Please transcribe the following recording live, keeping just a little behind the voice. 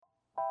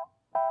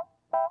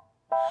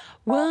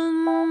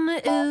One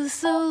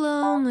is the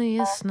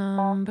loneliest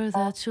number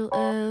that you'll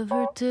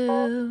ever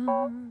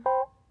do.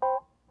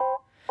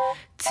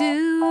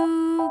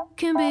 Two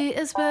can be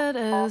as bad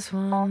as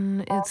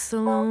one. It's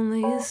the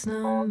loneliest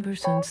number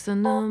since the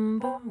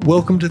number.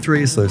 Welcome to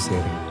Three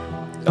Associating,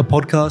 a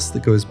podcast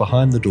that goes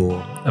behind the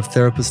door of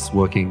therapists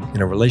working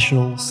in a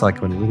relational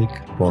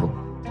psychoanalytic model.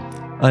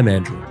 I'm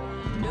Andrew.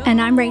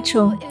 And I'm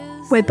Rachel.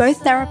 We're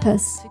both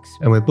therapists.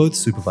 And we're both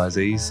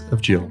supervisees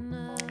of Jill.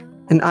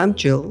 And I'm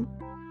Jill,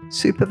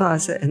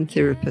 supervisor and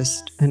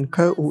therapist and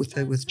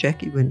co-author with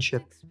Jackie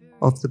Winship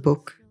of the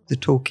book, The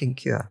Talking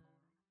Cure.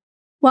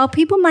 While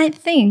people might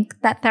think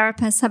that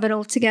therapists have it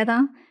all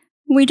together,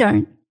 we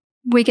don't.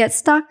 We get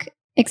stuck,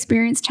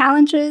 experience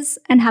challenges,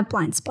 and have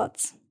blind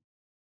spots.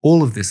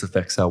 All of this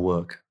affects our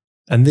work,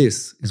 and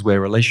this is where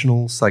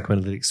relational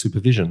psychoanalytic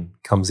supervision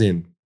comes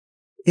in.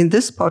 In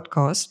this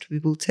podcast, we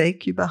will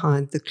take you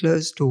behind the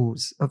closed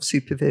doors of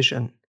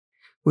supervision,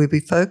 where we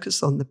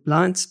focus on the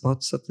blind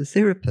spots of the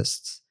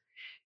therapists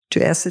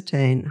to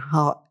ascertain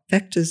how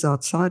factors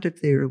outside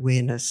of their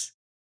awareness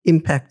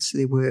impacts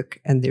their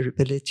work and their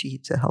ability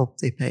to help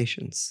their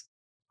patients.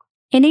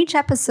 In each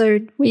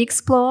episode, we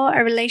explore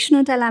a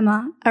relational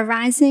dilemma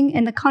arising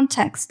in the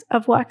context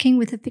of working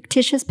with a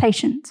fictitious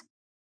patient.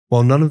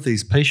 While none of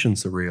these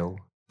patients are real,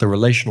 the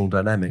relational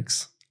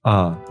dynamics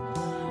are.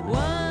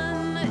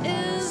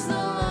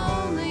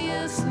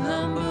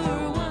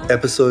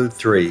 Episode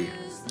 3,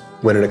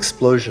 When an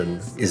Explosion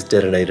is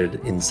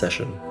Detonated in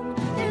Session.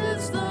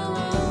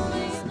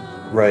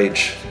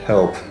 Rach,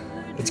 help.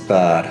 It's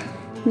bad.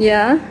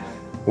 Yeah?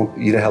 Well,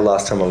 you know how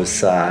last time I was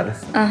sad?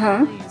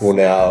 Uh-huh. Well,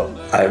 now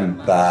I'm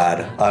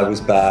bad. I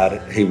was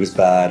bad. He was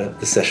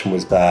bad. The session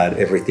was bad.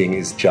 Everything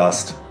is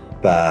just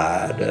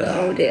bad.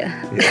 Oh, dear.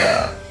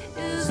 Yeah.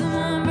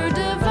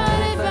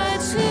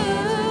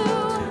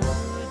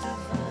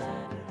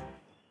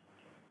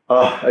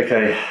 Oh,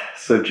 okay.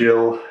 So,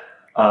 Jill,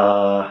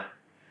 I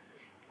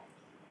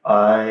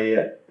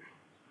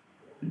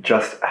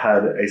just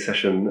had a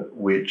session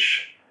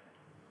which,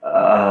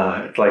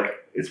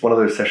 it's one of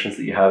those sessions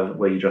that you have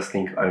where you just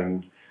think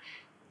I'm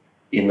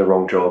in the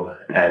wrong job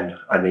and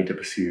I need to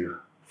pursue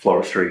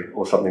floristry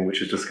or something, which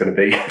is just going to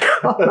be.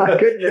 Oh my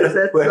goodness,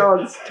 that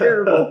sounds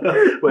terrible.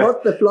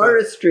 Not the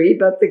floristry,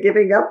 but the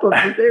giving up of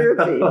the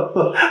therapy.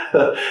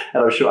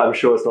 And I'm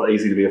sure it's not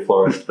easy to be a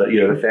florist, but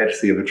the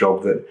fantasy of a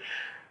job that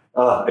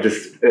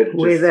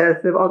where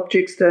the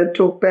objects don't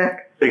talk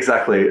back.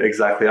 Exactly. I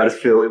just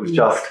feel it was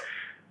just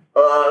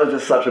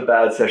such a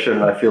bad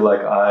session. I feel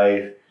like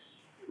I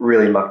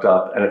really mucked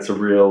up and it's a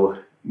real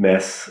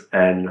mess,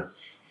 and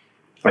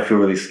I feel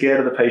really scared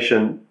of the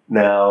patient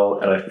now,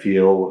 and I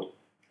feel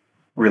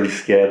really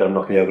scared that I'm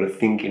not going to be able to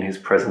think in his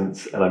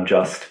presence, and I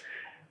just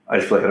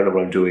feel like I don't know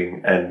what I'm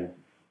doing, and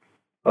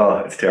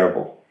it's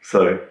terrible.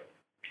 So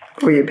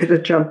well, you better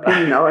jump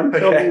in now and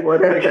tell me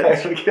what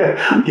happened.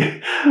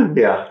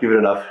 Yeah, give it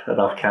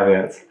enough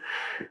caveats.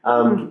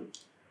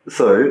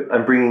 So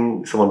I'm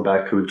bringing someone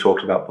back who we've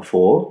talked about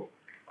before,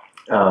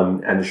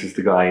 and this is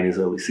the guy in his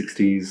early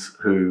 60s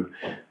who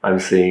I'm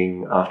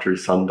seeing after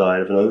his son died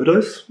of an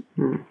overdose,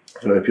 an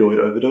opioid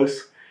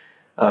overdose.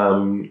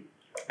 And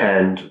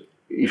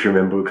if you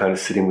remember, we're kind of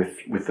sitting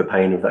with the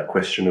pain of that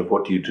question of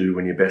what do you do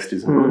when your best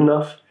isn't good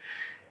enough?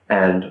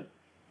 And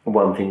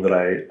one thing that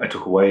I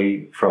took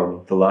away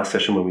from the last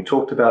session when we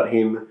talked about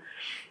him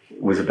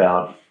was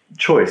about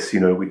choice.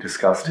 We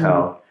discussed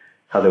how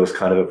there was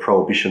kind of a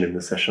prohibition in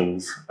the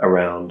sessions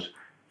around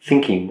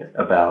thinking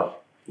about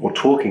or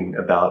talking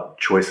about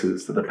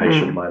choices that the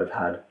patient might have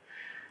had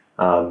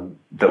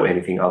that were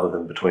anything other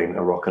than between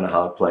a rock and a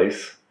hard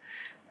place.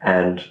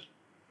 And,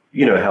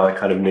 how I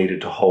kind of needed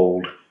to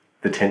hold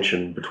the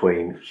tension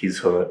between his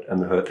hurt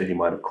and the hurt that he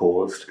might have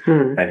caused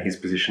and his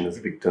position as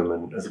a victim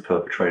and as a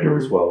perpetrator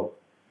as well.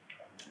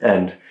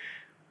 And,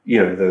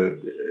 I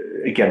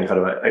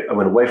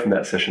went away from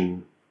that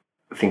session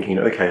thinking,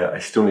 okay, I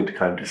still need to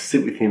kind of just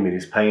sit with him in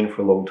his pain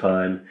for a long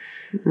time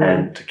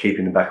and to keep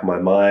in the back of my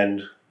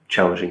mind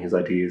challenging his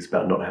ideas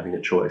about not having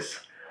a choice.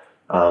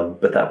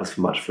 But that was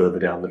much further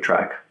down the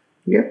track.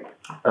 Yep.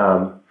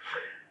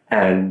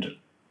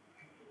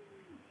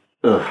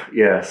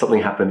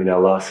 Something happened in our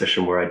last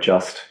session where I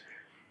just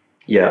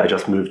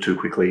moved too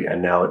quickly,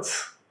 and now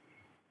it's,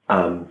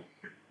 it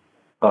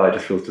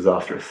just feels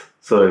disastrous.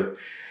 So,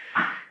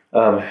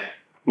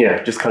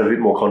 just kind of a bit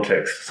more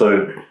context.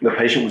 So the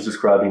patient was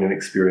describing an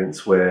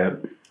experience where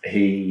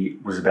he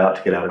was about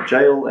to get out of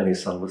jail and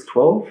his son was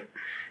 12,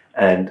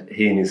 and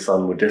he and his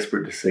son were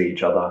desperate to see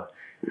each other,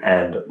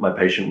 and my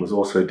patient was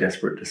also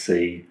desperate to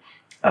see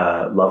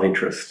love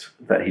interest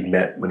that he'd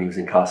met when he was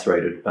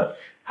incarcerated but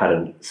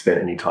hadn't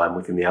spent any time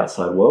with in the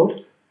outside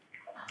world.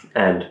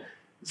 And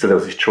so there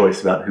was this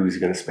choice about who was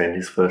going to spend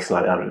his first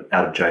night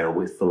out of jail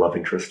with, the love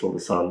interest or the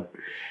son.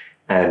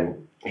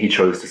 And he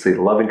chose to see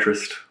the love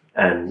interest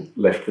and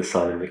left the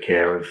son in the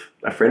care of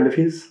a friend of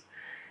his.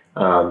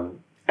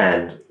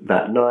 And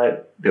that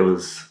night there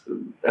was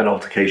an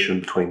altercation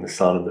between the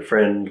son and the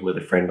friend, where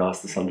the friend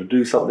asked the son to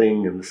do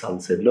something and the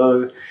son said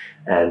no.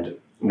 And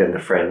then the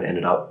friend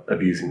ended up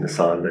abusing the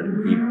son,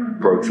 and he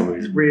broke some of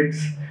his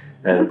ribs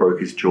and broke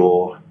his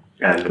jaw.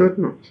 And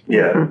Goodness.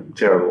 yeah,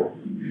 terrible.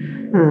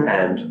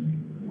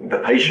 And the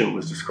patient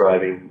was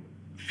describing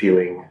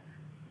feeling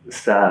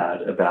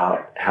sad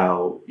about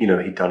how, you know,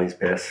 he'd done his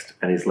best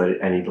and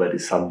he'd let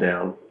his son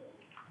down.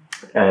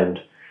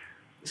 And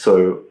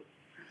so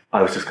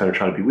I was just kind of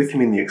trying to be with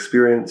him in the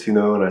experience, you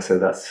know, and I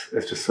said,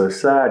 it's just so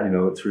sad, you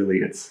know,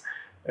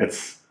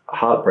 it's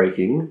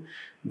heartbreaking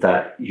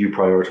that you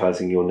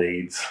prioritizing your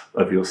needs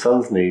over your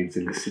son's needs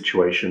in this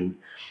situation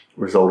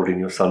resulted in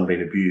your son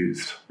being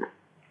abused.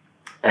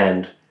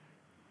 And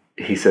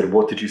he said,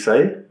 "What did you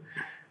say?"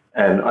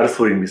 And I just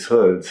thought he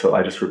misheard, so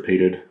I just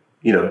repeated,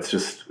 you know, it's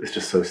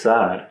just so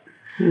sad.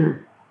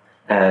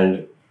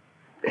 And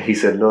he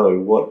said, "No,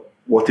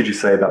 what did you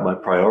say about my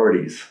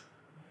priorities?"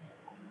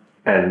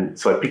 And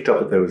so I picked up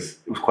that it was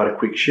quite a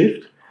quick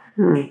shift.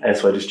 And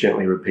so I just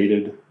gently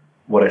repeated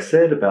what I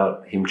said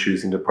about him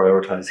choosing to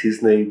prioritize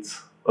his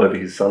needs over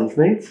his son's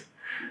needs.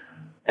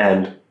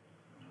 And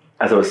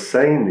as I was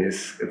saying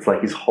this, it's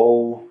like his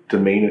whole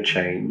demeanor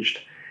changed,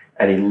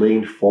 and he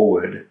leaned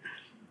forward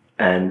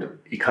and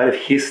he kind of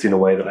hissed in a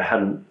way that I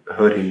hadn't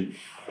heard him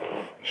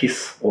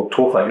hiss or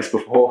talk like this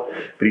before.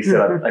 But he said,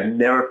 I've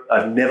never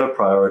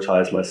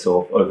prioritized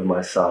myself over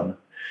my son.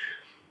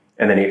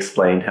 And then he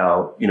explained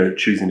how, you know,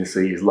 choosing to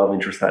see his love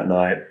interest that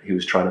night, he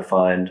was trying to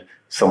find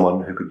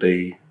someone who could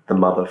be the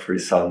mother for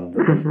his son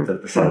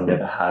that the son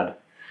never had.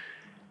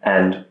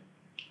 And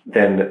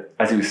then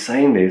as he was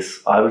saying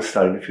this, I was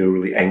starting to feel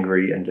really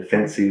angry and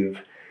defensive,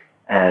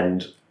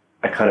 and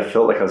I kind of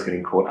felt like I was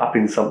getting caught up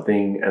in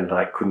something and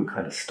I couldn't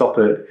kind of stop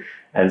it.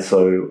 And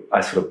so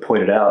I sort of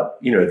pointed out,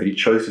 you know, that he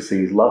chose to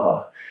see his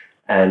lover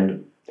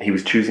and he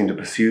was choosing to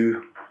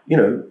pursue, you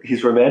know,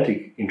 his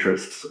romantic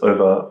interests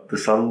over the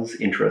son's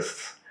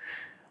interests.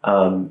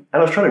 And I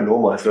was trying to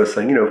normalize it. I was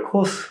saying, you know, of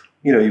course,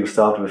 you know, you were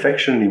starved of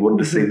affection and you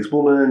wanted to see this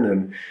woman,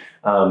 and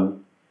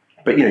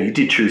but, you know, you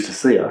did choose to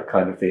see her,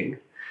 kind of thing.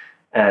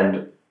 And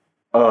it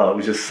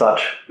was just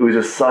such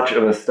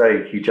a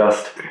mistake.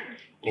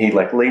 He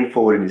like leaned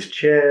forward in his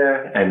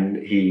chair and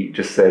he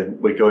just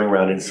said, "We're going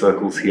around in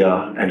circles here,"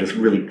 and just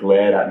really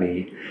glared at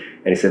me.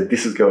 And he said,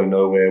 "This is going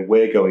nowhere.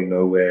 We're going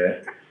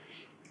nowhere."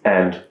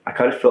 And I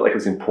kind of felt like it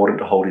was important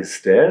to hold his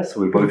stare. So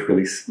we were both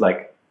really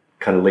like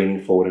kind of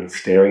leaning forward and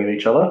staring at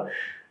each other.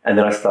 And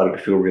then I started to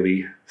feel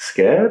really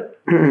scared.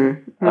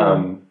 And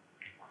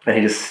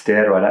he just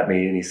stared right at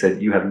me and he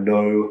said, "You have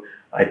no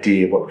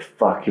idea what the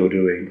fuck you're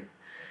doing."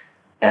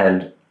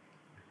 And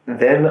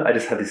then I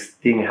just had this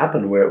thing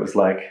happen where it was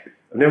like,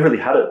 I've never really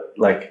had it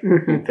like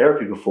in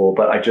therapy before,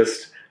 but it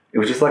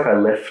was just like I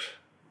left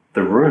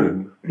the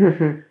room.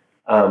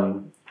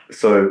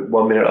 So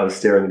one minute I was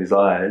staring at his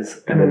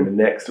eyes, and then the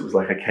next it was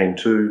like I came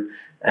to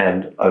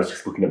and I was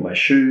just looking at my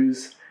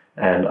shoes,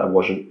 and I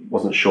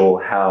wasn't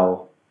sure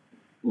how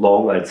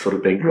long I'd sort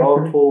of been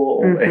gone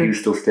for, or he was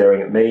still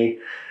staring at me.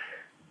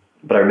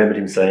 But I remembered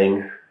him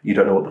saying, "You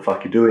don't know what the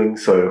fuck you're doing."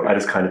 So I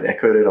just kind of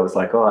echoed it. I was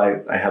like, "Oh,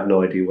 I have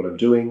no idea what I'm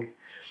doing."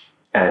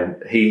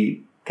 And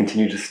he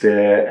continued to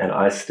stare and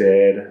I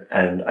stared,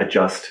 and I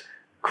just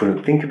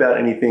couldn't think about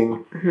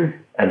anything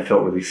and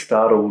felt really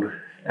startled.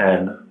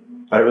 And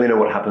I don't really know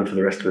what happened for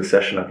the rest of the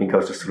session. I think I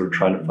was just sort of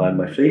trying to find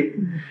my feet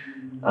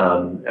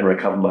and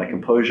recover my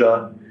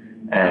composure,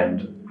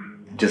 and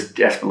just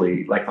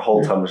desperately, like the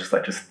whole time was just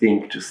like, just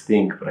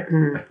think, but I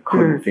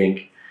couldn't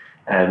think.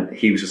 And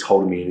he was just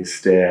holding me in his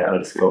stare, and I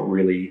just felt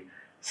really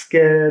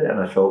scared, and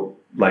I felt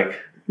like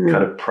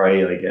kind of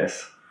prey, I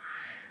guess.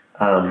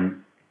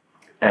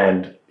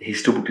 And he's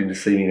still booked in to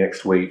see me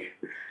next week,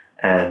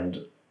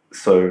 and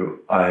so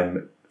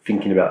I'm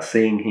thinking about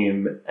seeing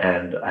him,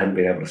 and I hadn't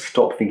been able to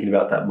stop thinking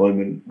about that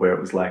moment where it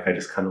was like I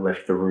just kind of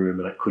left the room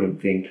and I couldn't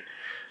think.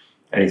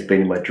 And he's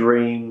been in my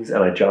dreams,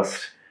 and I'm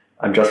just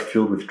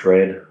filled with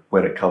dread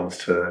when it comes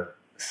to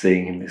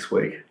seeing him this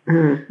week.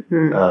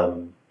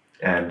 And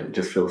it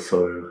just feels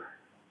so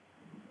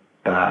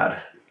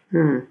bad.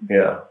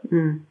 Yeah.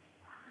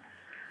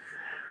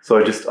 So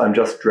I'm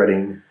just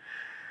dreading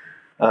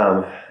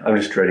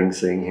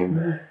seeing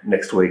him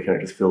next week, and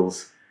it just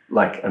feels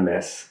like a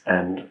mess,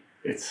 and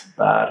it's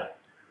bad.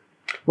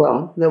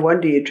 Well, no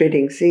wonder you're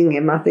dreading seeing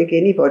him. I think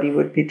anybody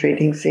would be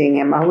dreading seeing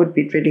him. I would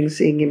be dreading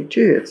seeing him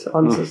too. It's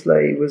as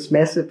though he was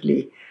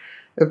massively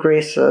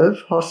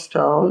aggressive,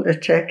 hostile,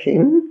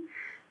 attacking.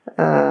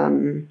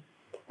 And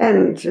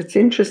it's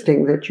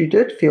interesting that you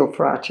did feel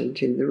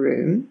frightened in the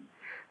room.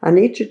 I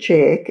need to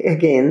check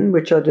again,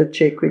 which I did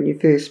check when you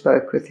first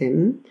spoke with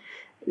him,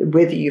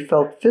 whether you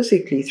felt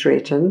physically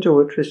threatened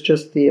or it was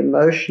just the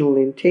emotional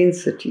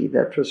intensity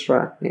that was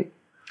frightening.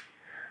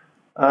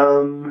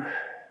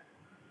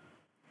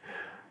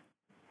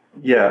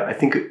 Yeah, I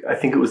think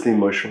it was the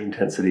emotional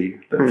intensity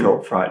that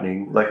felt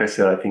frightening. Like I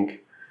said, I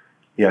think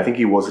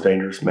he was a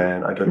dangerous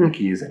man. I don't think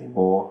he is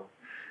anymore.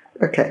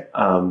 Okay.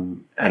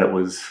 And it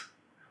was,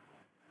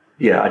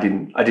 I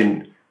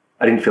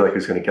didn't feel like he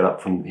was going to get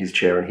up from his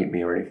chair and hit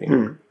me or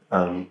anything.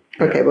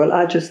 Okay, well,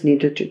 I just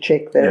needed to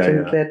check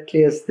that, that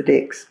clears the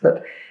decks.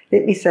 But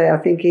let me say, I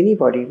think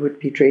anybody would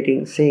be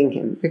dreading seeing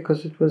him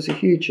because it was a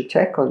huge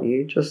attack on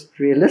you. Just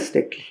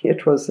realistically,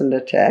 it was an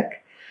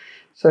attack.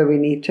 So we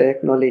need to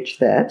acknowledge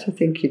that. I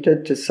think you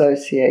did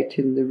dissociate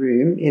in the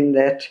room, in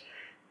that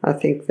I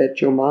think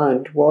that your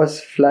mind was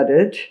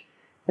flooded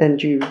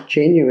and you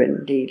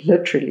genuinely,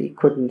 literally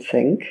couldn't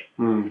think.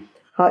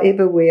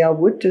 However, where I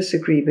would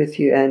disagree with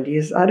you, Andy,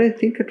 is I don't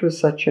think it was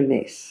such a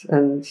mess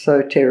and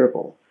so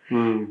terrible.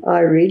 I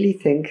really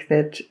think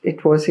that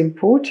it was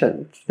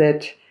important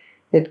that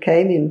it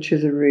came into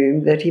the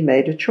room that he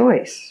made a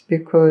choice,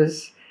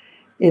 because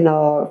in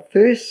our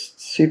first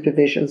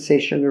supervision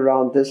session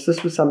around this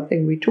was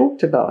something we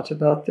talked about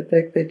the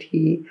fact that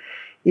he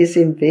is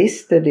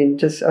invested in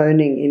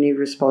disowning any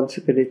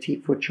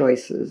responsibility for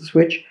choices,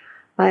 which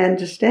I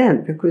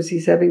understand because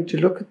he's having to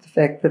look at the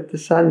fact that the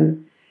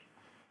son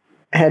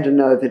had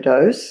an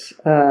overdose,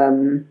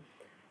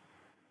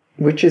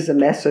 which is a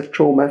massive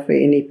trauma for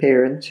any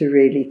parent to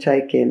really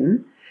take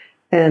in.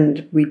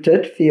 And we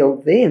did feel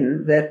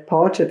then that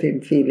part of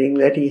him feeling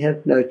that he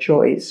had no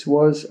choice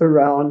was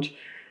around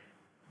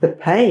the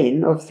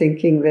pain of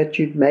thinking that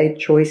you'd made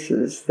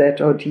choices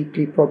that are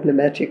deeply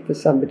problematic for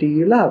somebody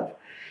you love.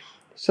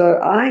 So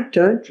I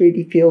don't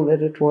really feel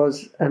that it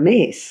was a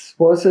mess.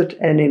 Was it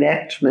an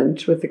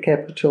enactment with a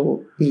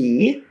capital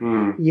E?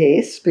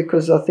 Yes,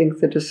 because I think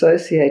the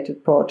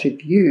dissociated part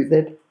of you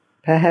that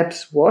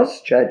perhaps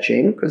was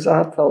judging, because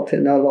I felt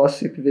in our last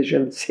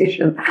supervision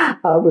session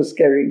I was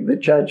carrying the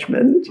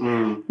judgment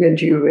and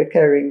you were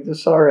carrying the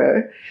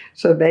sorrow.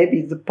 So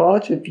maybe the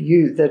part of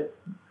you that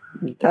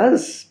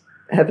does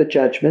have a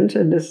judgment,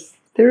 and as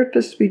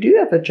therapists we do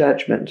have a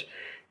judgment,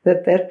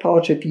 that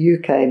part of you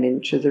came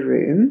into the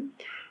room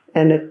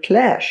and it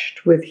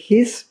clashed with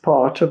his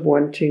part of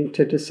wanting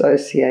to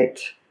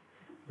dissociate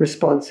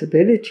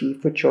responsibility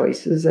for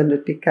choices, and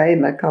it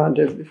became a kind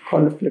of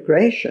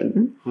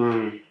conflagration.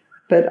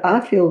 But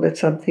I feel that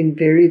something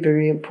very,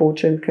 very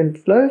important can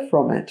flow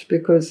from it,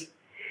 because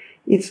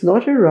it's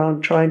not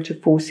around trying to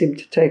force him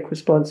to take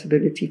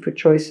responsibility for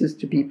choices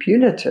to be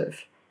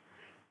punitive.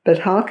 But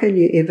how can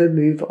you ever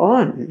move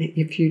on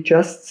if you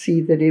just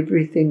see that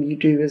everything you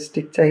do is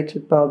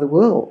dictated by the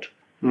world?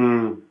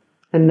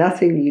 And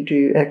nothing you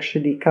do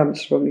actually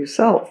comes from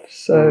yourself.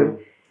 So,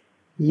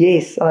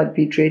 yes, I'd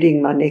be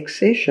dreading my next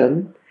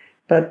session,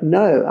 but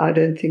no, I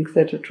don't think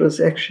that it was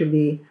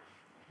actually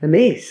a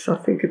mess. I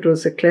think it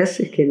was a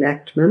classic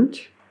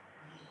enactment,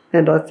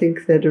 and I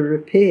think that a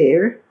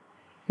repair,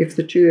 if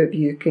the two of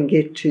you can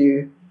get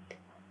to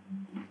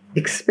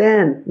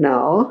expand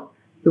now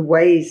the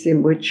ways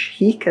in which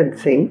he can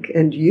think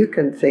and you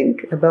can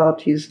think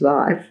about his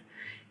life,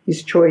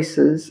 his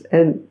choices,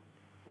 and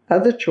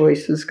other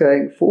choices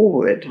going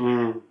forward,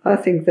 I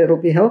think that'll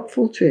be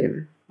helpful to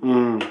him.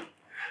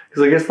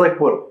 Because I guess like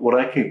what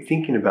I keep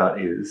thinking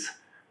about is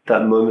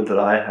that moment that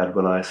I had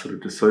when I sort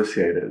of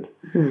dissociated.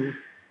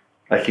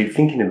 I keep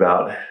thinking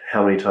about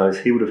how many times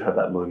he would have had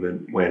that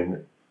moment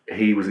when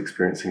he was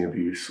experiencing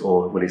abuse,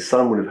 or when his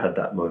son would have had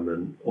that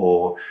moment,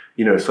 or,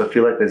 you know, so I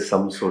feel like there's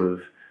some sort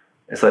of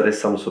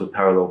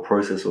parallel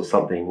process or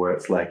something where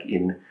it's like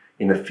in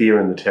the fear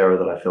and the terror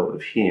that I felt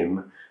of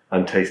him,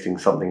 I'm tasting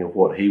something of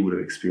what he would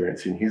have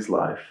experienced in his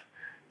life.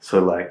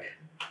 So, like,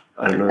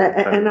 I don't know.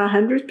 And I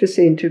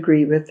 100%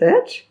 agree with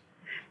that.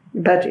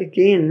 But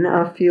again,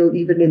 I feel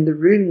even in the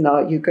room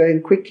now, you're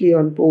going quickly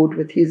on board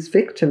with his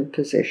victim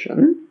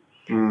position,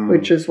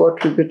 which is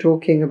what we were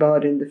talking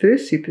about in the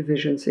first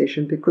supervision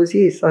session. Because,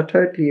 yes, I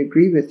totally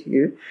agree with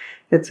you.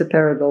 It's a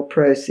parallel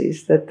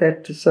process, that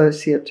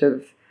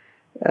dissociative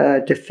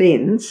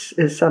defense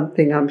is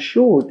something I'm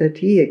sure that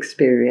he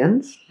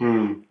experienced,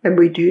 and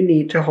we do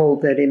need to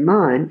hold that in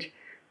mind.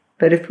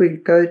 But if we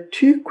go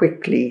too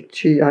quickly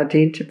to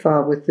identify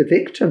with the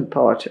victim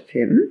part of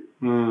him,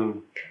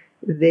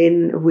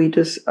 then we're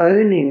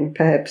disowning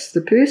perhaps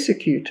the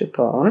persecutor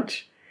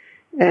part,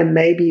 and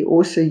maybe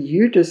also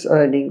you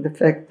disowning the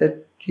fact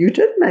that you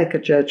did make a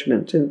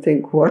judgment and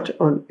think, what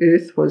on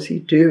earth was he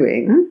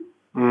doing?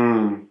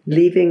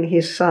 Leaving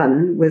his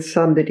son with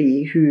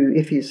somebody who,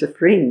 if he's a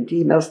friend,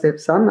 he must have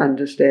some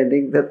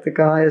understanding that the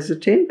guy has a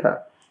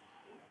temper.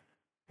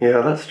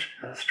 Yeah,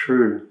 that's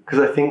true. Because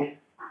I think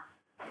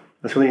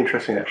that's really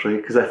interesting, actually.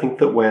 Because I think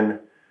that when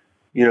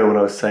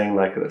I was saying,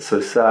 like, it's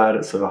so sad,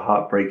 it's so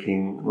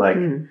heartbreaking, like,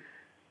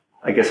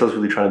 I guess I was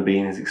really trying to be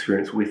in his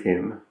experience with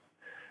him.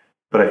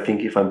 But I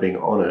think if I'm being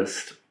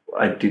honest,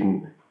 I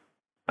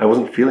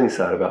wasn't feeling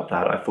sad about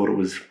that. I thought it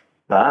was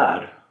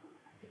bad,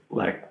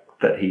 like,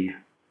 that he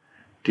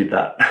did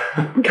that.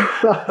 Like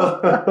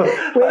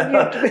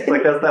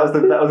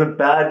that was a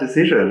bad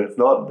decision. It's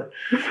not.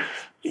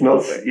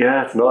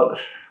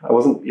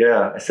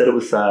 I said it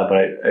was sad, but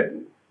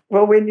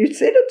Well, when you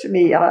said it to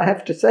me, I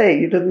have to say,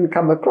 you didn't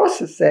come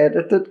across as sad.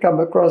 It did come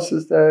across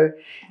as though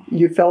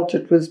you felt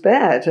it was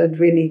bad. And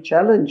when he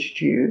challenged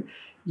you,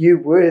 you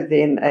were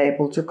then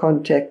able to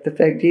contact the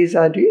fact is,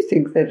 I do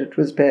think that it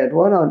was bad.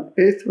 What on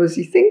earth was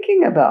he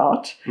thinking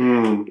about?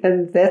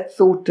 And that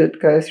thought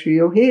did go through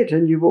your head.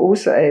 And you were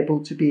also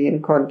able to be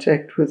in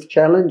contact with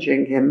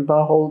challenging him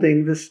by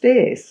holding the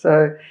stare.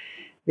 So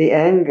the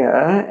anger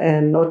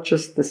and not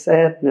just the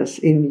sadness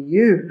in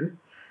you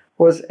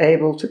was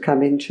able to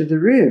come into the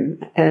room.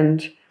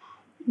 And,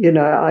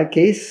 I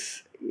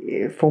guess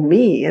for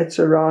me, it's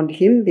around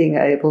him being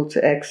able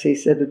to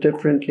access at a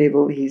different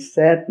level his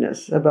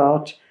sadness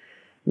about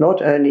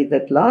not only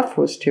that life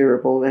was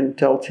terrible and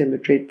dealt him a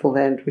dreadful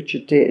hand, which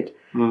it did,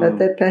 but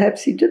that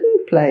perhaps he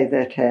didn't play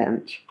that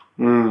hand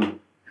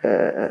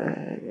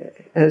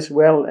as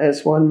well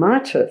as one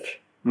might have.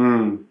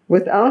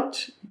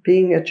 Without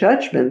being a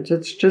judgment,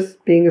 it's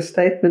just being a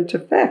statement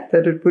of fact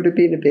that it would have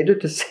been a better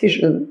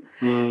decision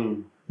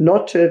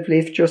not to have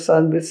left your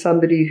son with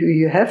somebody who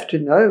you have to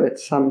know at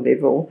some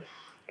level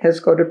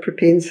has got a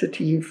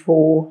propensity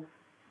for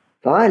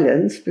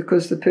violence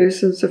because the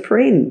person's a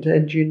friend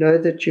and you know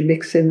that you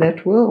mix in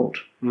that world.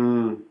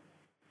 And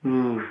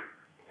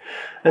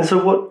so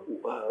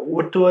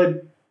what do I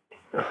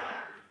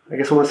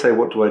guess I want to say,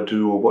 what do I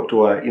do, or what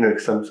do I,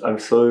 because I'm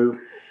so,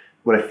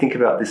 when I think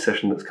about this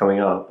session that's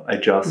coming up, I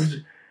just,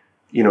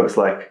 it's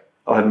like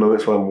I'll have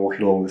moments where I'm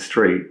walking along the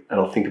street and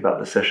I'll think about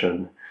the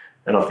session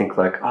and I'll think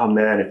like, oh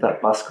man, if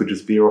that bus could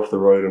just veer off the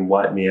road and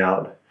wipe me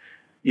out,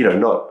 I'm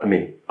not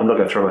going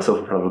to throw myself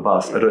in front of a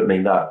bus. I don't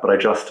mean that, but I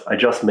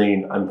just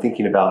mean I'm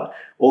thinking about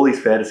all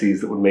these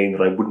fantasies that would mean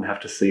that I wouldn't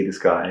have to see this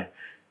guy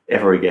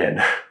ever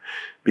again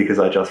because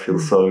I just feel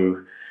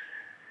so,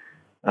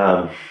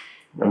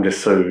 I'm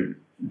just so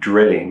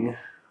dreading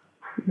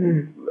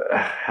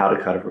how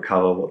to kind of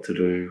recover, what to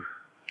do.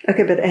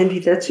 Okay, but Andy,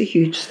 that's a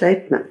huge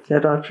statement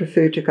that I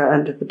prefer to go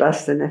under the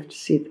bus than have to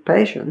see the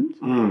patient.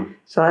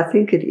 So I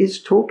think it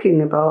is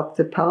talking about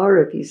the power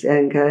of his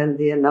anger and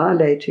the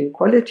annihilating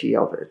quality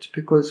of it,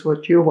 because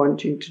what you're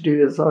wanting to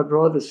do is I'd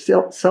rather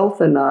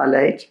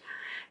self-annihilate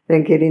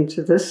than get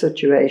into this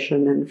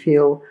situation and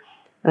feel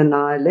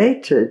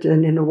annihilated,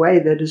 and in a way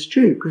that is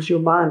true, because your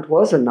mind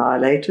was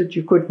annihilated.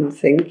 You couldn't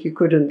think, you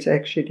couldn't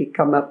actually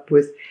come up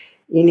with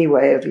any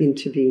way of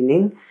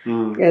intervening,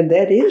 and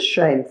that is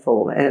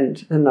shameful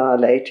and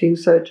annihilating.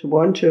 So to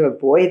want to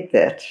avoid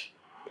that,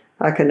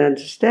 I can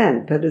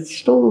understand, but it's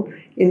still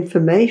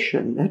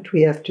information that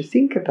we have to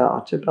think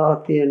about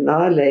the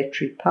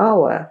annihilatory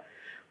power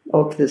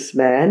of this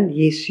man.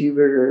 Yes, you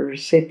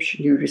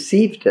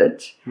received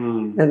it,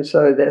 and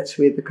so that's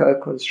where the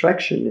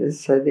co-construction is.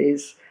 So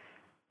there's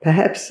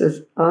perhaps,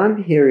 as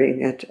I'm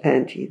hearing it,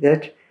 Andy,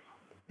 that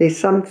there's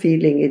some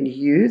feeling in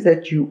you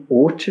that you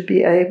ought to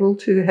be able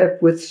to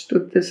have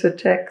withstood this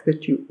attack,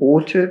 that you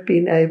ought to have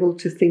been able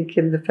to think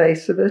in the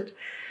face of it.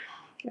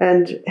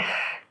 And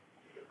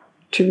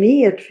to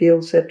me, it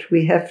feels that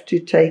we have to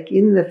take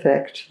in the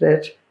fact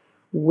that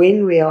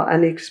when we are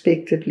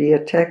unexpectedly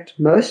attacked,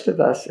 most of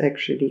us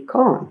actually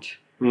can't.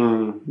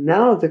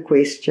 Now the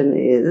question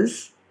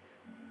is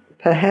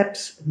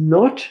perhaps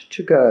not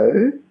to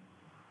go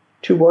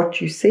to what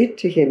you said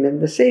to him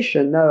in the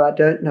session. No, I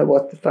don't know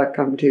what the fuck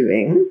I'm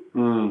doing.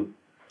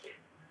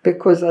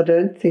 Because I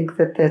don't think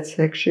that that's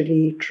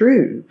actually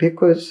true.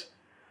 Because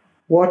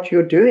what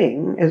you're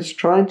doing is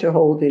trying to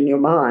hold in your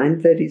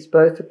mind that he's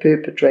both a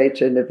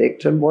perpetrator and a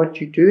victim.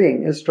 What you're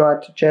doing is try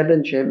to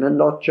challenge him and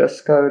not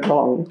just go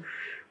along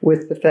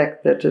with the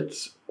fact that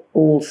it's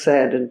all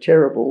sad and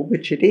terrible,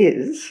 which it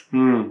is.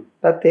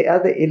 But there are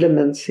other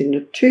elements in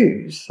it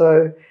too.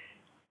 So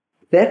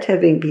that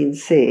having been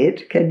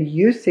said, can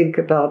you think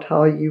about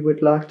how you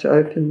would like to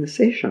open the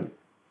session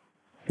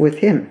with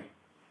him?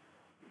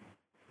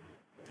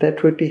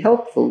 That would be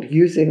helpful,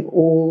 using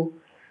all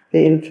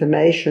the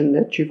information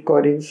that you've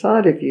got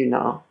inside of you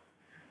now.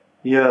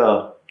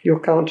 Yeah. Your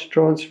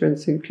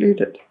countertransference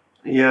included.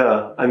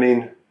 Yeah, I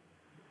mean,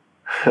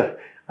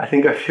 I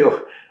think I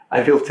feel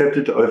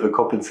tempted to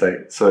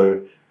overcompensate.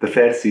 So the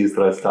fantasy is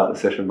that I'd start the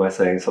session by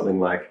saying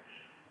something like,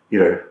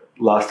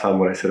 last time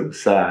when I said it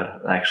was sad,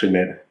 I actually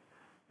meant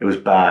it was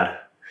bad.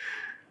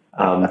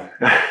 But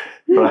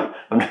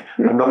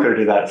I'm not going to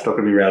do that. It's not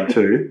going to be round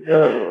two.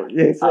 Oh,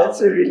 yes,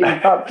 that's a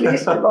relief. I'm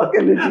pleased you're not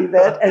going to do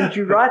that. And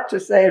you're right to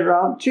say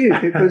round two,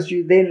 because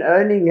you're then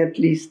owning at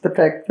least the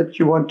fact that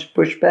you want to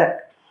push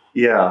back.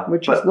 Yeah.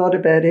 Which is not a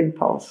bad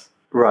impulse.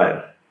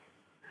 Right.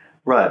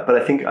 But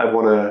I think I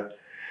want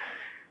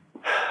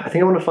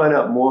to find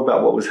out more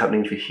about what was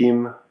happening for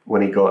him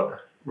when he got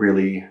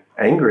really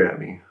angry at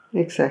me.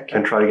 Exactly.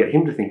 And try to get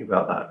him to think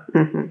about that.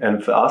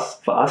 And for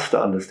us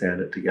to understand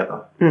it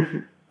together.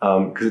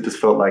 Because it just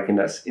felt like in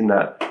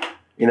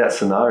that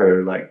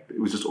scenario, like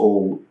it was just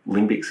all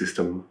limbic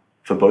system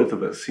for both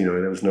of us.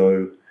 There was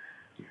no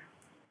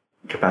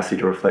capacity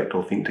to reflect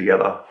or think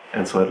together.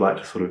 And so I'd like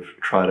to sort of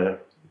try to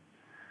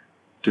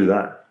do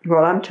that.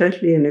 Well, I'm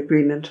totally in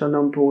agreement and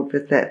on board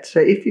with that. So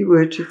if you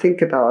were to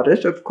think about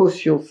it, of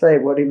course you'll say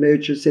what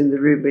emerges in the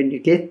room when you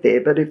get there.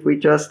 But if we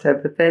just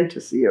have the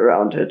fantasy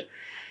around it,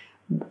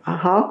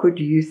 how could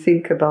you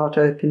think about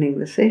opening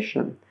the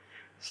session?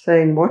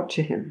 Saying what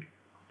to him?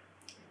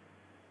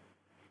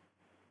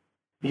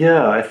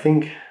 Yeah, I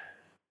think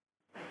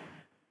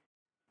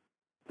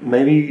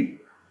maybe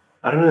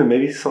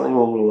something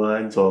along the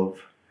lines of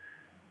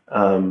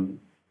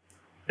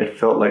it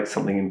felt like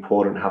something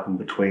important happened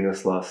between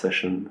us last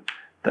session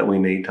that we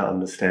need to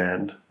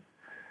understand.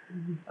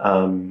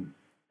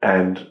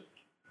 And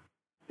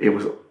it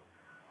was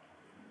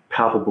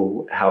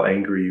palpable how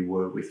angry you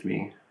were with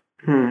me.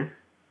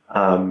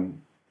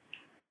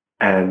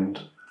 And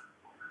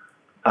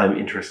I'm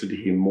interested to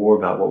hear more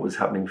about what was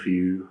happening for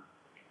you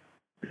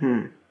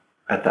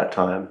at that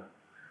time.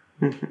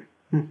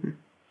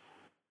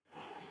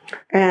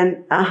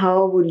 And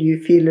how will you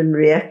feel and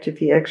react if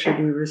he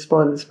actually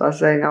responds by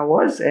saying, I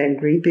was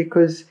angry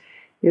because,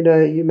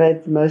 you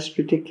made the most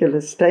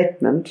ridiculous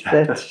statement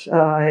that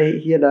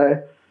I,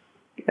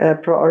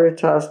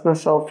 prioritized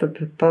myself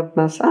above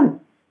my son?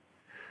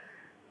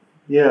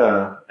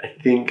 Yeah, I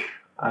think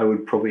I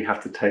would probably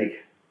have to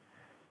take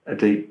a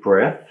deep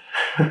breath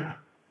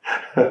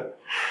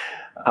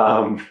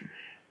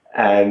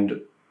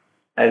and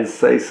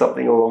say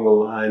something along the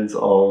lines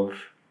of,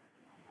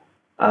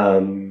 I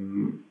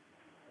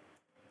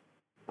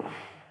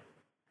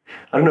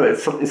don't know,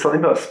 it's something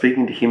about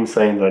speaking to him,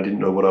 saying that I didn't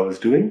know what I was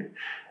doing,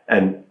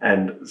 and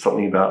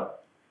something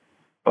about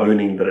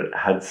owning that it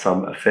had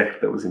some effect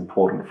that was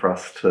important for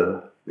us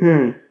to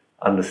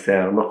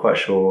understand. I'm not quite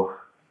sure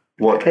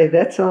what. Okay,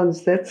 that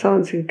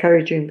sounds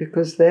encouraging,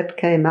 because that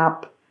came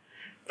up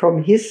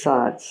from his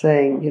side,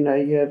 saying,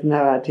 you have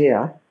no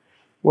idea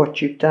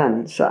what you've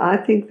done. So I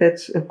think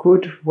that's a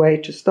good way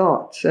to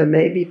start. So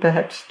maybe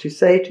perhaps to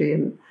say to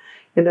him,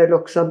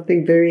 look,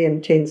 something very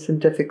intense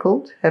and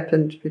difficult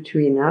happened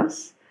between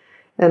us,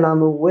 and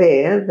I'm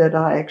aware that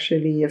I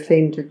actually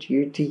offended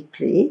you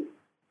deeply.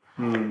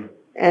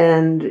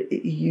 And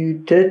you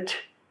did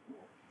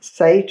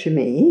say to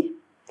me,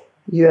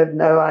 you have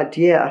no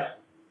idea,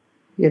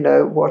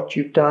 what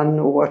you've done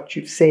or what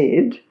you've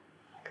said.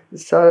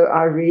 So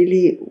I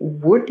really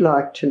would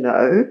like to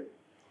know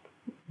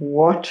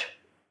what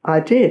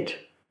I did.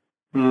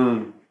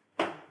 And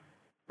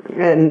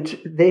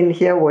then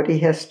hear what he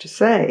has to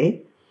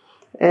say.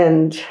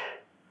 And,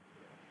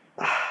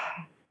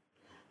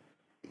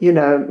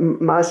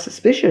 my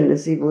suspicion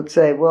is he would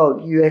say,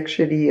 well, you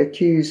actually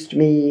accused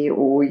me,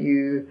 or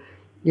you,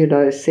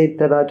 said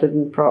that I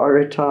didn't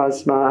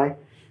prioritize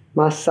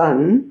my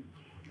son.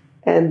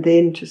 And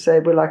then to say,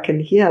 well, I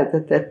can hear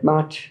that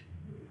might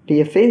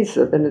be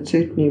offensive, and it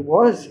certainly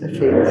was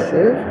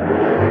offensive.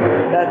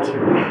 But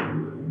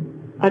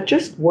I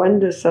just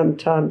wonder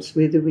sometimes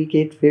whether we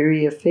get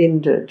very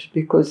offended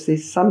because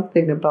there's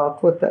something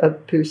about what the other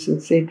person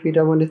said we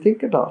don't want to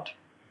think about.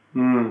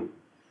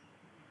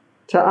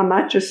 So I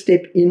might just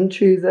step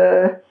into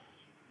the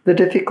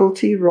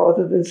difficulty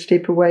rather than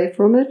step away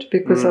from it,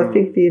 because I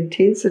think the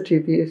intensity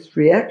of his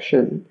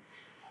reaction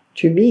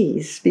to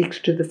me speaks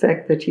to the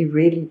fact that he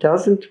really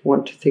doesn't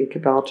want to think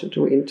about it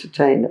or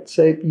entertain it.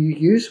 So if you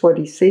use what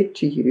he said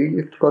to you,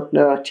 you've got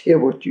no idea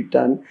what you've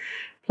done,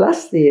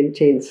 plus the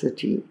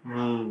intensity,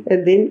 and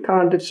then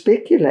kind of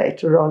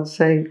speculate around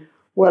saying,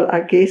 well,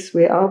 I guess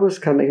where I was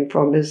coming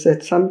from is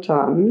that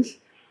sometimes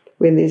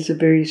when there's a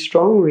very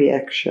strong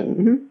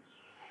reaction,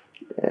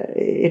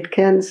 it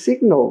can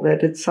signal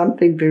that it's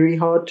something very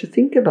hard to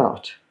think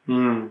about.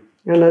 And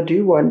I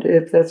do wonder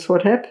if that's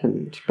what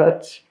happened.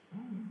 But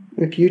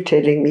if you're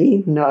telling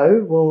me,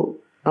 no, well,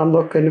 I'm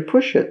not going to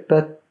push it.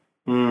 But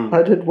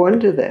I did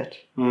wonder that.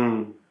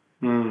 And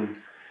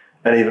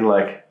even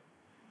like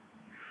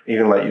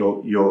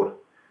your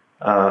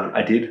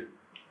I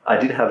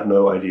did have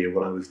no idea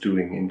what I was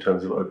doing in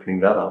terms of opening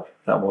that up.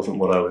 That wasn't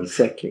what I was.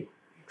 Exactly.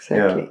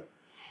 Yeah.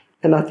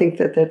 And I think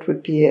that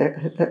would be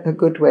a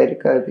good way to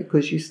go,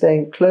 because you're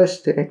staying close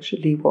to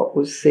actually what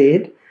was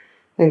said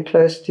and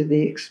close to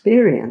the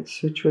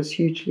experience, which was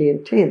hugely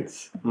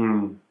intense.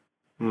 I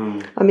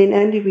mean,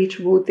 Andy, we're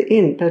toward the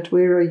end, but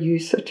where are you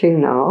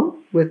sitting now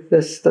with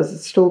this? Does it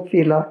still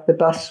feel like the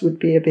bus would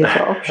be a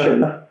better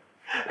option?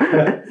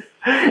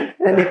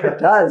 And if it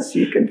does,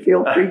 you can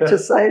feel free to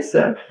say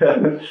so.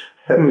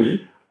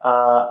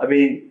 I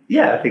mean,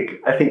 yeah, I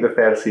think the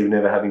fantasy of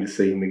never having to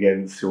see him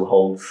again still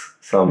holds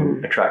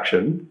some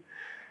attraction.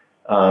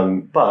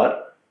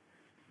 But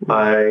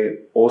I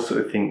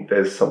also think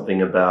there's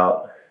something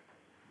about,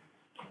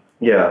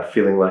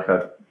 feeling like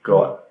I've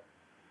got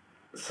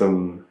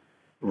some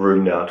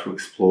room now to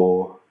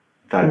explore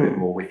that a bit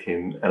more with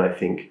him. And I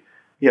think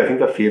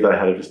that fear that I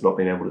had of just not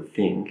being able to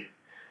think,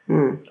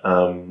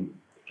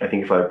 I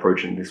think if I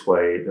approach it in this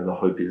way, then the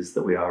hope is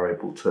that we are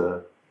able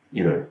to,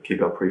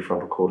 keep our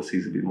prefrontal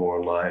cortices a bit more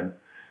online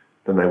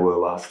than they were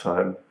last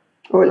time.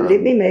 Well,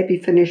 let me maybe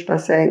finish by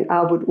saying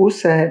I would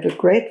also have a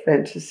great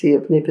fantasy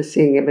of never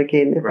seeing him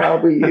again if I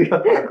were you.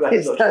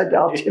 There's no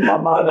doubt in my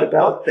mind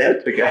about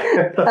that.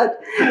 Okay.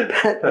 but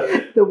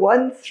the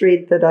one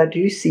thread that I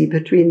do see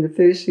between the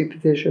first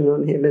supervision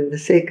on him and the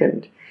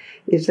second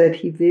is that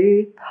he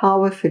very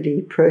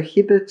powerfully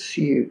prohibits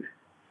you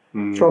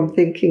from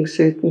thinking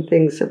certain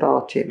things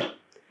about him.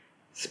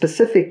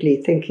 Specifically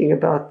thinking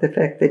about the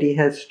fact that he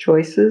has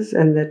choices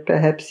and that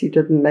perhaps he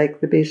didn't make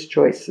the best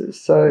choices.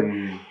 So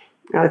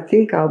I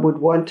think I would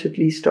want at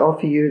least to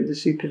offer you the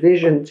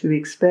supervision to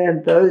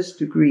expand those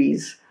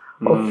degrees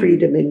of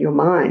freedom in your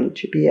mind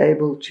to be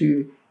able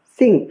to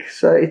think.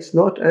 So it's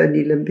not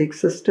only limbic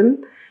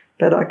system,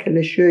 But I can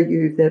assure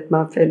you that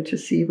my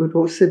fantasy would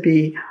also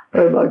be,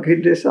 oh my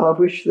goodness, I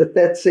wish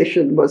that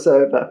session was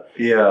over.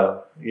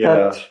 Yeah.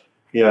 But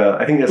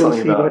I think there's we'll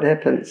something see about what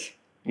happens.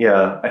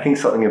 Yeah, I think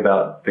something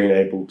about being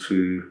able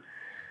to,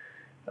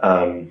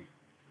 now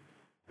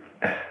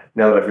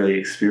that I've really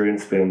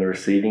experienced being on the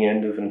receiving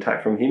end of an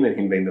attack from him and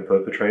him being the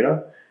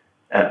perpetrator,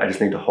 I just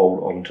need to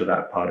hold on to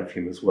that part of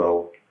him as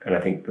well. And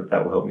I think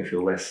that will help me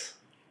feel less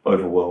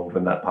overwhelmed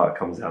when that part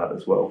comes out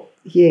as well.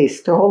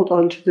 Yes, to hold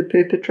on to the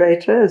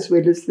perpetrator as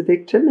well as the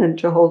victim, and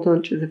to hold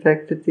on to the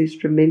fact that there's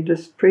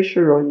tremendous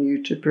pressure on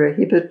you to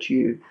prohibit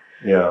you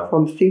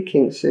from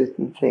thinking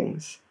certain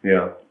things.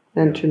 Yeah.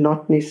 And to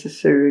not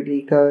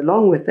necessarily go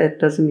along with that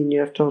doesn't mean you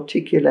have to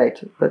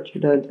articulate it, but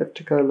you don't have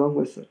to go along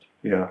with it.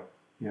 Yeah.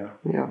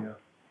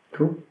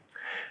 Cool.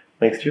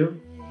 Thanks, Jill.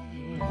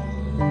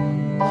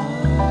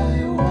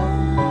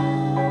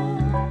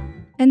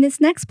 In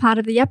this next part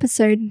of the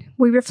episode,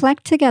 we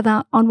reflect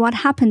together on what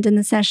happened in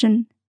the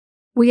session.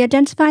 We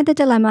identify the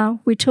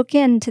dilemma we took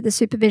into the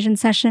supervision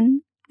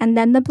session, and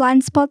then the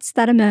blind spots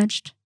that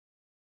emerged.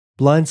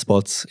 Blind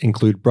spots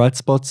include bright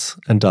spots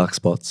and dark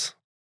spots.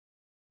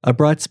 A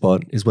bright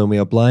spot is when we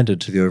are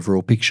blinded to the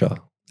overall picture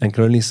and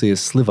can only see a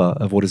sliver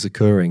of what is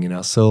occurring in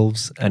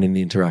ourselves and in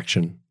the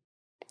interaction.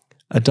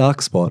 A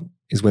dark spot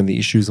is when the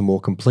issues are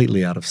more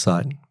completely out of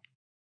sight.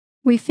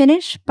 We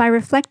finish by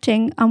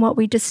reflecting on what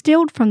we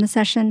distilled from the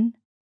session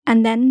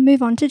and then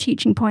move on to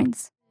teaching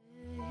points.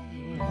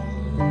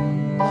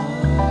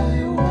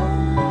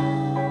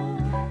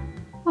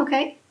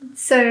 Okay,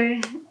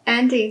 so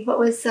Andy, what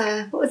was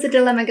the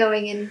dilemma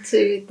going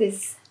into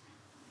this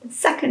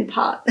second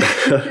part?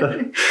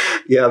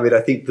 Yeah, I mean,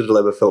 I think the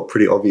dilemma felt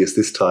pretty obvious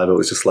this time. It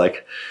was just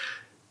like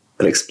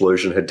an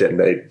explosion had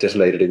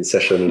detonated in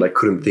session, and I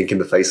couldn't think in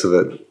the face of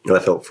it, and I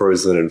felt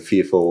frozen and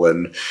fearful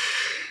and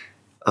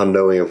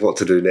unknowing of what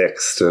to do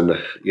next. And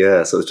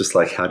yeah, so it's just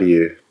like,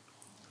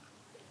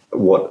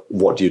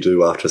 what do you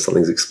do after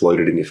something's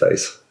exploded in your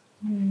face?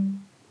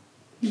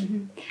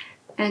 Mm-hmm.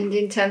 And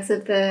in terms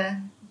of the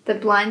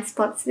blind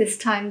spots this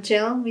time,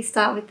 Jill, we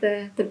start with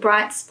the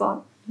bright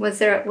spot. Was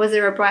there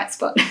a bright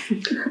spot?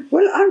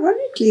 Well,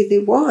 ironically,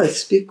 there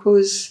was,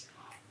 because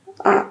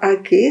I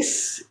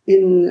guess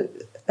in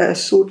a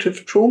sort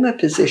of trauma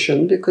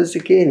position, because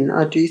again,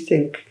 I do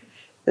think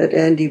that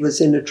Andy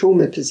was in a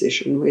trauma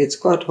position where it's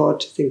quite hard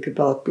to think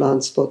about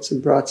blind spots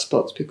and bright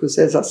spots, because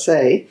as I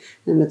say,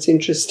 and it's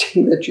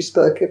interesting that you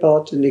spoke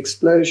about an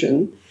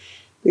explosion,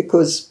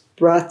 because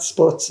bright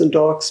spots and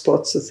dark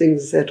spots are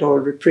things that are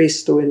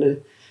repressed or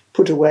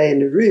put away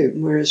in a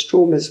room, whereas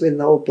trauma is when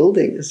the whole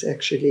building is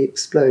actually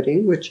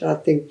exploding, which I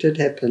think did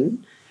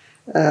happen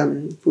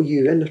for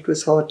you, and it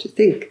was hard to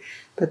think.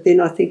 But then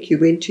I think you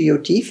went to your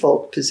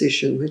default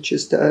position, which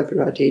is to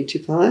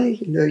over-identify.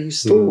 You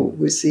still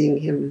were seeing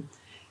him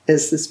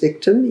as this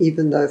victim,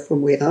 even though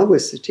from where I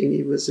was sitting,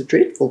 he was a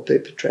dreadful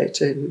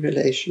perpetrator in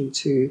relation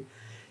to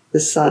the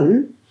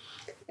son.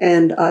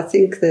 And I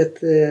think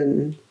that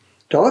the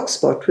dark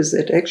spot was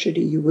that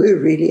actually you were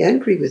really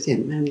angry with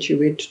him, and you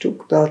went to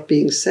talk about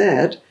being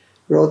sad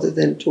rather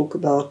than talk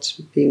about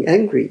being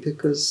angry,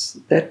 because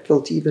that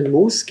felt even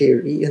more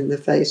scary in the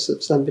face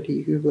of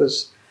somebody who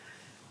was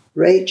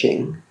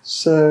raging.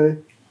 So,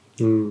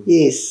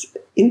 yes,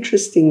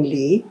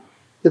 interestingly,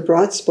 the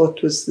bright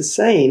spot was the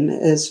same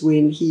as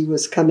when he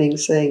was coming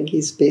saying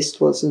his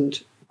best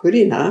wasn't good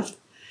enough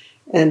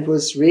and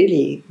was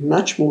really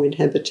much more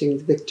inhabiting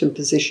the victim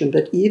position.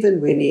 But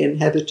even when he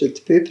inhabited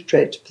the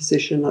perpetrator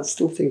position, I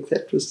still think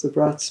that was the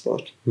bright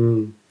spot.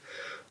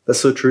 That's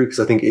so true,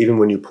 because I think even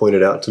when you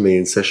pointed out to me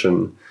in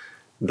session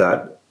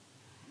that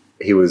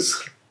he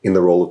was in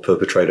the role of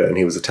perpetrator and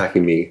he was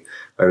attacking me,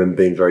 I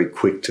remember being very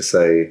quick to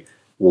say,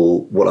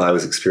 well, what I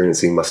was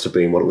experiencing must have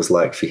been what it was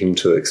like for him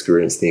to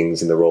experience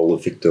things in the role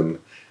of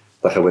victim.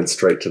 Like I went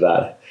straight to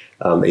that,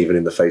 even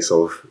in the face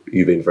of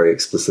you being very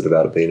explicit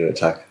about it being an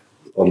attack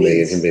on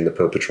me and him being the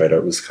perpetrator.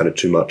 It was kind of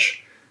too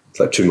much. It's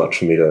like too much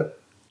for me to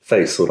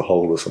face or to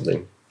hold or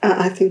something.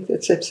 I think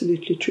that's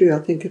absolutely true. I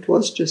think it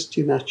was just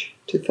too much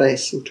to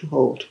face or to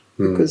hold,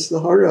 because the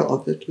horror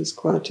of it was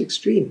quite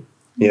extreme.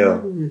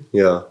 Yeah.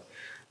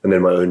 And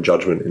then my own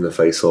judgment in the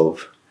face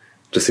of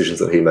decisions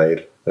that he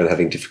made and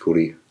having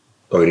difficulty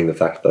owning the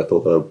fact that I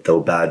thought they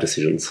were bad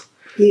decisions.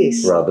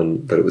 Yes. Rather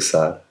than that it was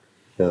sad.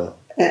 Yeah.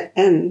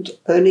 And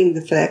owning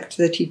the fact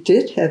that he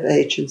did have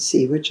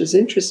agency, which is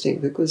interesting,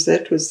 because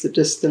that was the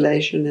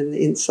distillation and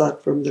the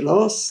insight from the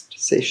last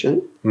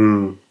session,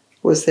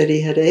 was that he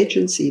had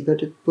agency,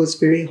 but it was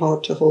very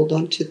hard to hold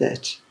on to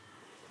that.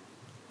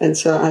 And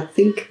so I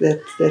think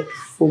that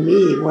for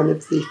me, one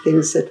of the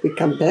things that we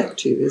come back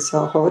to is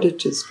how hard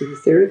it is for the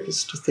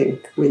therapist to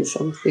think when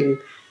something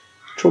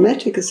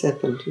traumatic has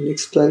happened, an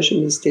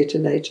explosion is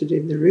detonated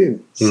in the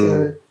room.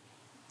 So,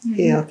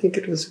 yeah, I think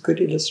it was a good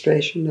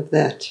illustration of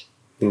that.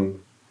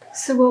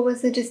 So what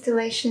was the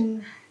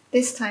distillation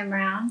this time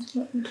round?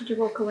 What did you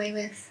walk away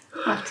with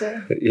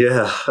after?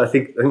 Yeah, I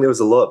think there was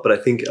a lot, but I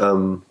think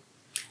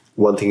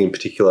one thing in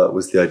particular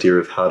was the idea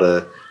of how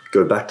to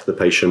go back to the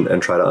patient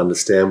and try to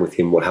understand with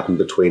him what happened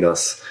between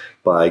us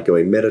by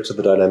going meta to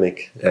the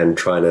dynamic and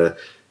trying to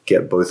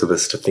get both of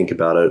us to think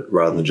about it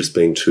rather than just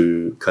being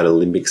two kind of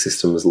limbic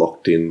systems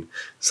locked in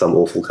some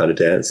awful kind of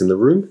dance in the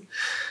room.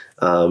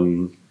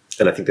 And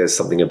I think there's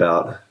something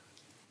about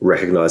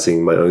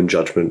recognizing my own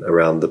judgment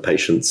around the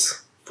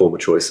patient's former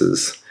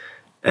choices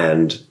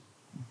and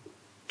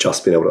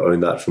just being able to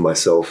own that for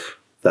myself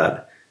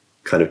that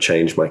kind of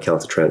changed my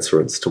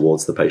countertransference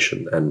towards the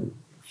patient and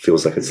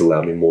feels like it's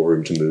allowed me more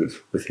room to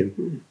move with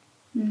him.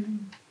 Mm-hmm.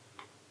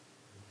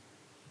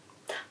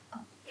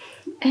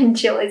 And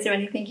Jill, is there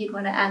anything you'd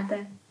want to add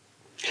there?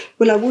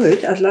 Well, I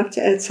would. I'd like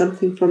to add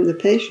something from the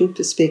patient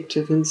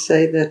perspective and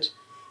say that,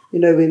 you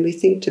know, when we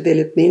think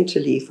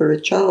developmentally, for a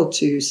child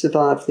to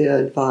survive their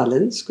own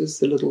violence, because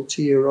the little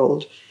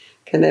 2-year-old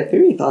can have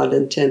very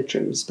violent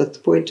tantrums, but the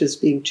point is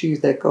being 2,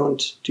 they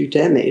can't do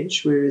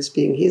damage, whereas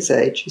being his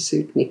age, he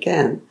certainly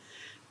can.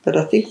 But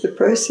I think the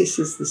process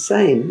is the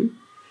same.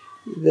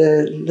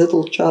 The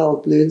little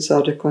child learns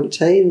how to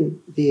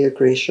contain the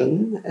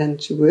aggression and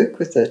to work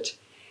with it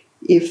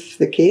if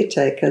the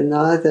caretaker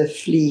neither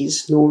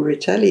flees nor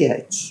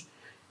retaliates.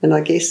 And I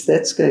guess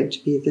that's going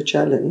to be the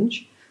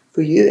challenge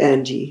for you,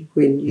 Andy,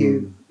 when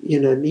you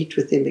meet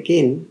with him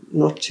again,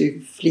 not to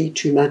flee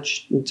too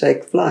much and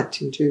take flight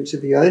in terms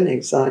of your own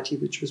anxiety,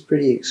 which was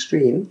pretty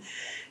extreme,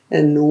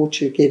 and nor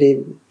to give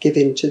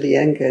in to the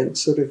anger and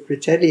sort of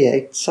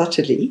retaliate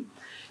subtly,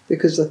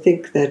 because I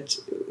think that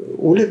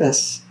all of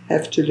us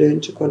have to learn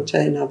to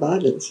contain our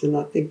violence, and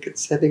I think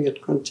it's having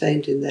it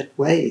contained in that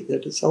way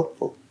that is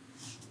helpful.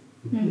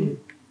 Mm.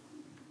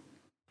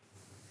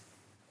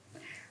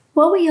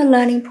 What were your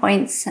learning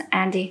points,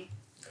 Andy?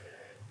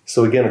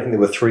 So again, I think there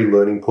were 3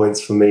 learning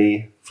points for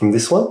me from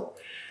this one.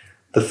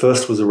 The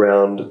first was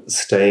around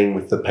staying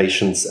with the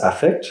patient's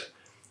affect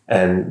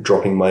and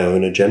dropping my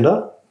own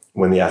agenda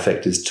when the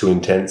affect is too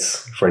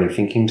intense for any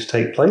thinking to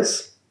take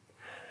place.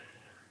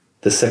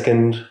 The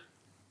second,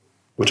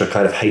 which I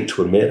kind of hate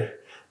to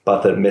admit,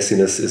 but that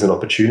messiness is an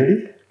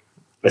opportunity,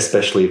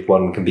 especially if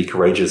one can be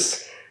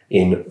courageous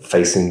in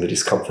facing the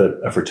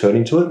discomfort of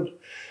returning to it.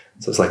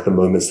 So it's like the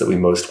moments that we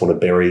most want to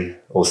bury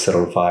or set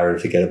on fire and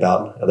forget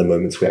about are the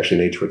moments we actually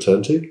need to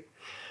return to.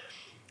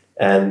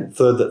 And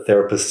third, that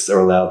therapists are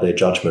allowed their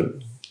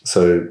judgment.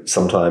 So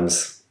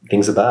sometimes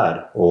things are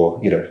bad, or,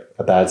 you know,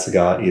 a bad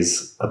cigar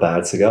is a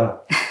bad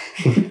cigar.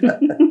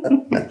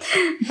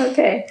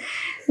 Okay.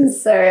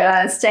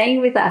 So staying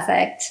with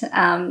affect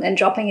and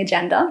dropping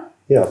agenda.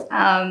 Yeah.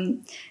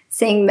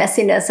 Seeing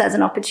messiness as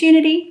an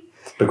opportunity.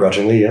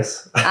 Begrudgingly,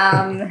 yes.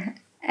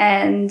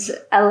 And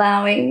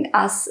allowing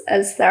us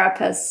as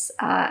therapists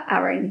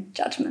our own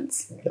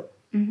judgments. Yep.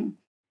 Mm-hmm.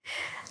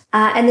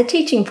 And the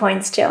teaching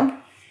points, Jill?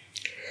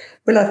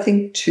 Well, I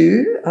think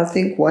 2. I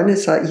think one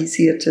is how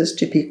easy it is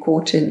to be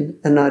caught in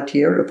an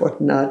idea of what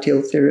an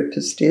ideal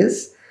therapist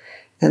is,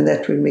 and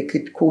that when we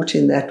get caught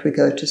in that, we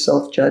go to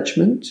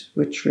self-judgment,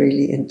 which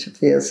really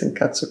interferes and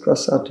cuts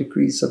across our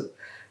degrees of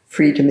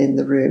freedom in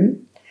the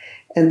room.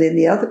 And then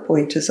the other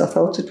point is I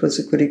felt it was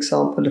a good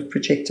example of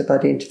projective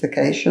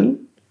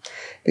identification,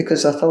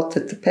 because I felt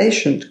that the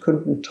patient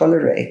couldn't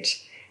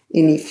tolerate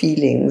any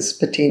feelings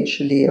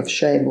potentially of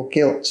shame or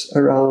guilt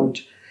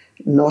around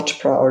not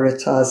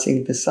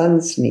prioritizing the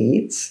son's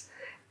needs.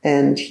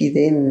 And he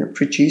then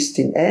produced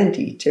in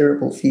Andy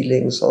terrible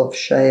feelings of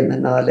shame,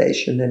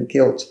 annihilation, and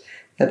guilt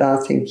that I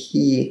think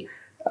he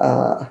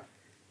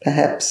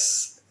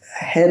perhaps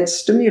had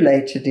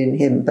stimulated in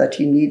him, but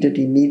he needed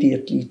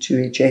immediately to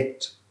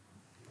eject.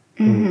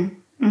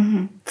 Mm-hmm.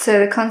 Mm-hmm. So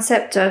the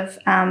concept of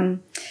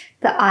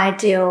the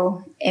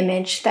ideal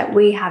image that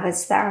we have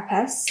as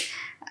therapists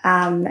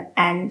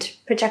and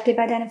projective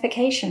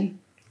identification.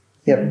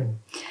 Yep.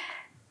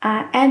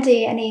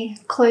 Andy, any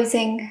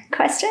closing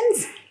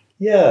questions?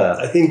 Yeah,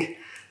 I think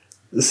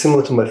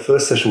similar to my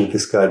first session with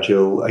this guy,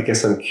 Jill, I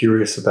guess I'm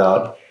curious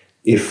about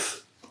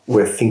if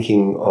we're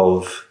thinking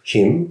of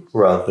him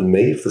rather than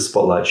me, if the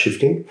spotlight's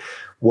shifting.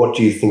 What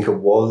do you think it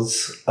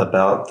was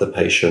about the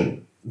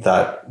patient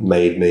that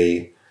made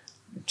me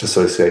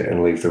dissociate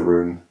and leave the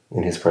room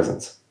in his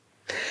presence?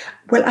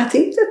 Well, I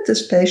think that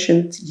this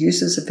patient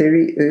uses a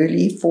very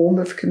early form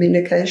of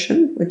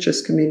communication, which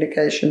is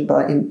communication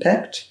by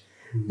impact.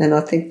 And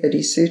I think that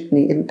he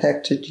certainly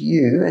impacted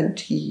you, and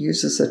he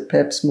uses it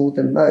perhaps more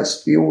than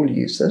most. We all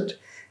use it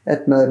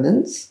at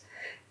moments.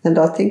 And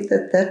I think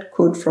that that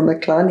could, from a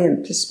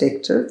Kleinian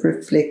perspective,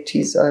 reflect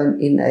his own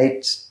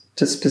innate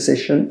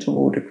disposition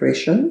toward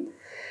aggression.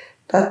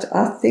 But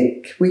I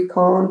think we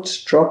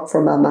can't drop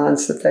from our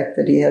minds the fact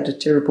that he had a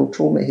terrible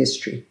trauma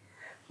history,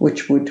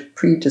 which would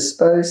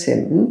predispose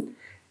him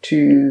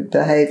to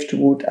behave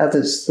toward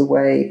others the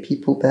way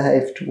people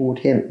behave toward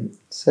him.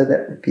 So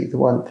that would be the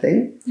one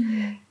thing.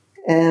 Mm-hmm.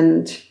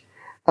 And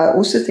I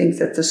also think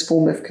that this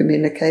form of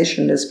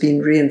communication has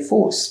been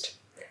reinforced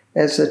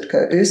as it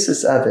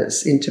coerces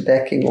others into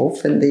backing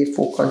off and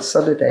therefore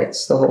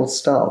consolidates the whole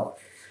style.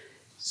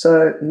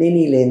 So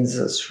many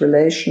lenses: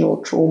 relational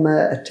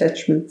trauma,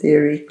 attachment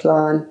theory,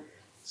 Klein.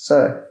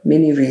 So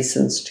many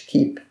reasons to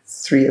keep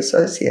 3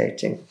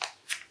 associating.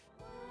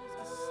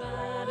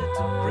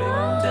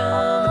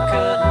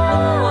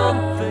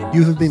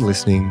 You have been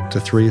listening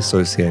to Three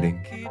Associating,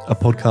 a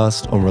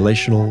podcast on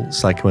relational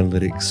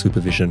psychoanalytic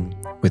supervision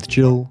with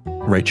Jill,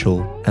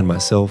 Rachel, and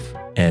myself,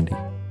 Andy.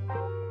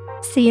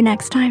 See you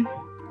next time.